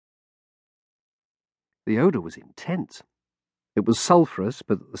The odour was intense. It was sulphurous,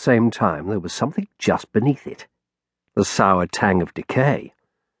 but at the same time there was something just beneath it, the sour tang of decay.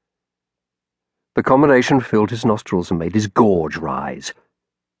 The combination filled his nostrils and made his gorge rise.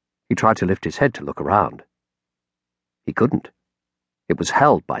 He tried to lift his head to look around. He couldn't. It was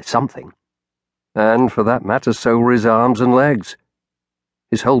held by something. And, for that matter, so were his arms and legs.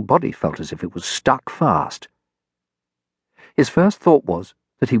 His whole body felt as if it was stuck fast. His first thought was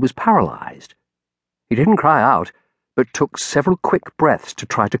that he was paralyzed. He didn't cry out, but took several quick breaths to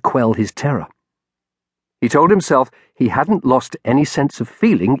try to quell his terror. He told himself he hadn't lost any sense of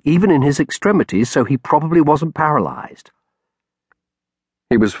feeling, even in his extremities, so he probably wasn't paralyzed.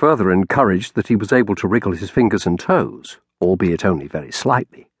 He was further encouraged that he was able to wriggle his fingers and toes, albeit only very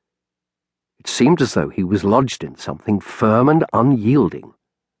slightly. It seemed as though he was lodged in something firm and unyielding.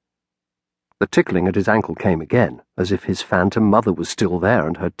 The tickling at his ankle came again, as if his phantom mother was still there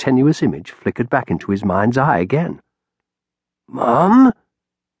and her tenuous image flickered back into his mind's eye again. "Mum?"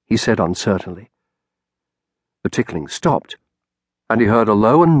 he said uncertainly. The tickling stopped, and he heard a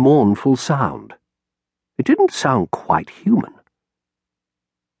low and mournful sound. It didn't sound quite human.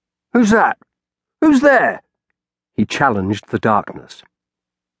 "Who's that? Who's there?" he challenged the darkness.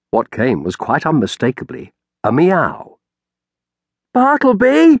 What came was quite unmistakably a meow.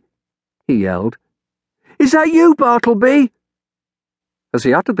 "Bartleby!" he yelled. "Is that you, Bartleby?" As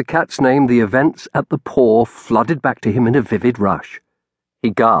he uttered the cat's name, the events at the paw flooded back to him in a vivid rush.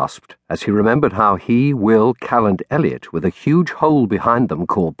 He gasped as he remembered how he, Will, Cal, and Elliot, with a huge hole behind them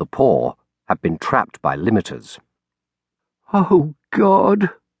called the paw, had been trapped by limiters. "Oh,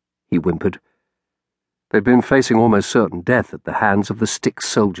 God," he whimpered. They'd been facing almost certain death at the hands of the Styx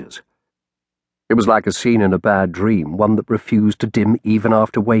soldiers. It was like a scene in a bad dream, one that refused to dim even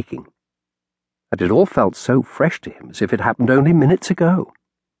after waking. And it all felt so fresh to him, as if it happened only minutes ago.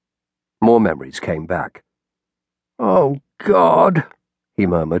 More memories came back. "Oh, God," he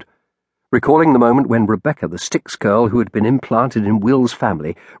murmured, recalling the moment when Rebecca, the Styx girl who had been implanted in Will's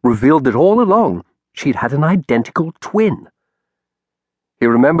family, revealed that all along she'd had an identical twin. He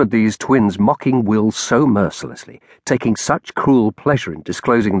remembered these twins mocking Will so mercilessly, taking such cruel pleasure in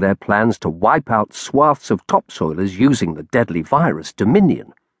disclosing their plans to wipe out swaths of topsoilers using the deadly virus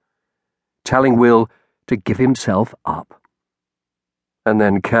Dominion, telling Will to give himself up. And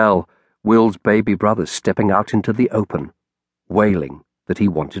then Cal, Will's baby brother, stepping out into the open, wailing that he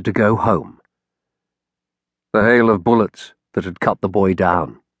wanted to go home. The hail of bullets that had cut the boy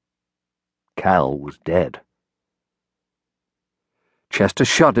down. Cal was dead. Chester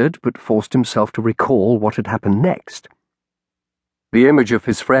shuddered, but forced himself to recall what had happened next. The image of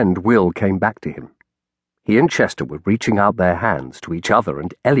his friend Will came back to him. He and Chester were reaching out their hands to each other,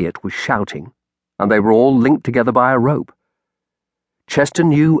 and Elliot was shouting, and they were all linked together by a rope. Chester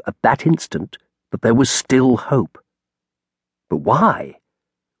knew at that instant that there was still hope. But why?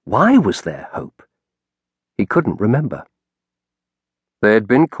 Why was there hope? He couldn't remember. They had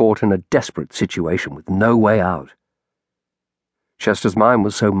been caught in a desperate situation with no way out. Chester's mind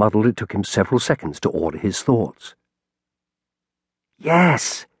was so muddled it took him several seconds to order his thoughts.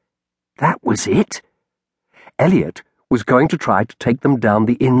 Yes, that was it. Elliot was going to try to take them down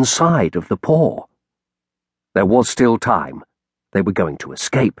the inside of the paw. There was still time. They were going to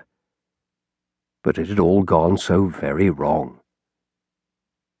escape. But it had all gone so very wrong.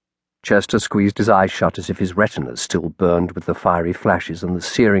 Chester squeezed his eyes shut as if his retinas still burned with the fiery flashes and the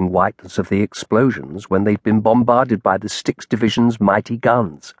searing whiteness of the explosions when they'd been bombarded by the Styx Division's mighty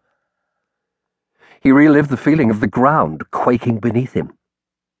guns. He relived the feeling of the ground quaking beneath him,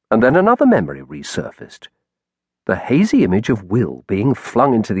 and then another memory resurfaced. The hazy image of Will being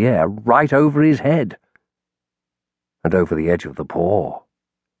flung into the air right over his head, and over the edge of the paw.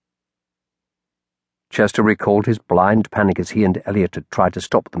 Chester recalled his blind panic as he and Elliot had tried to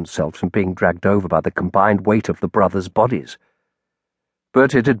stop themselves from being dragged over by the combined weight of the brothers' bodies.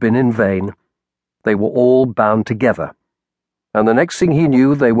 But it had been in vain. They were all bound together, and the next thing he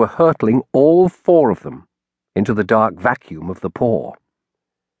knew they were hurtling, all four of them, into the dark vacuum of the paw.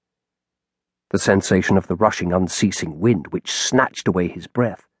 The sensation of the rushing, unceasing wind which snatched away his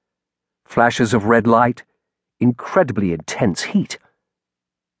breath, flashes of red light, incredibly intense heat.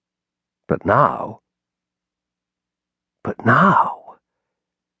 But now,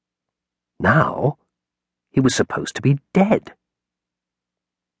 he was supposed to be dead.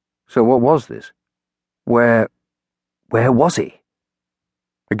 So what was this? Where was he?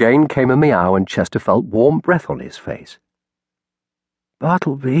 Again came a meow, and Chester felt warm breath on his face.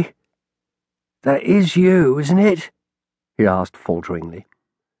 "Bartleby, that is you, isn't it?" he asked falteringly.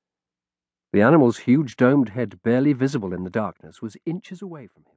 The animal's huge domed head, barely visible in the darkness, was inches away from him.